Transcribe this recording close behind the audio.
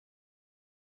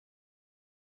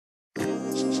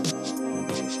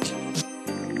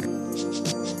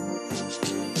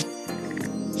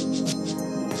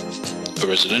a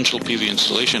residential PV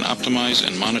installation optimized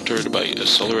and monitored by a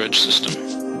SolarEdge system.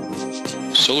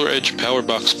 SolarEdge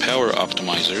PowerBox power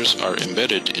optimizers are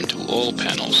embedded into all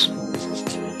panels.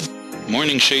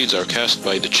 Morning shades are cast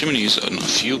by the chimneys on a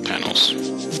few panels.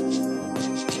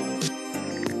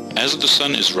 As the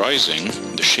sun is rising,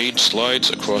 the shade slides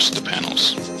across the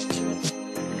panels.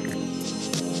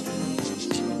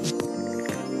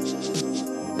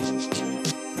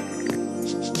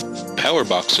 Power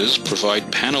boxes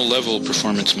provide panel-level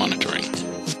performance monitoring.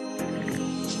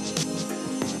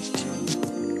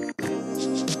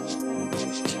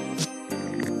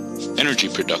 Energy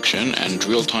production and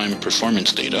real-time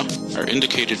performance data are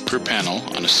indicated per panel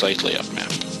on a site layout map.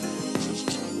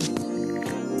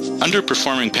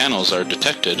 Underperforming panels are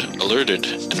detected, alerted,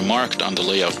 and marked on the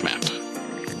layout map.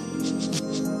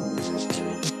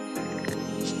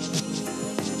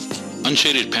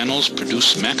 Unshaded panels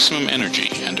produce maximum energy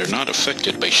and are not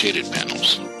affected by shaded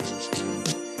panels.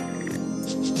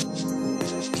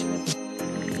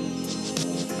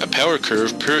 A power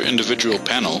curve per individual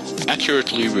panel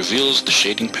accurately reveals the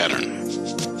shading pattern.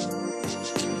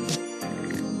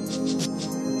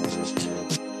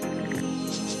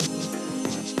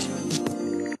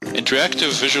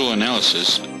 Interactive visual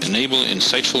analysis enable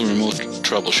insightful remote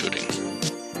troubleshooting.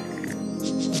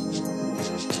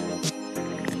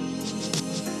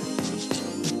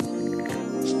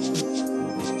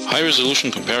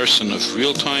 High-resolution comparison of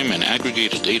real-time and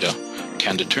aggregated data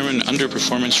can determine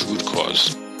underperformance root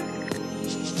cause.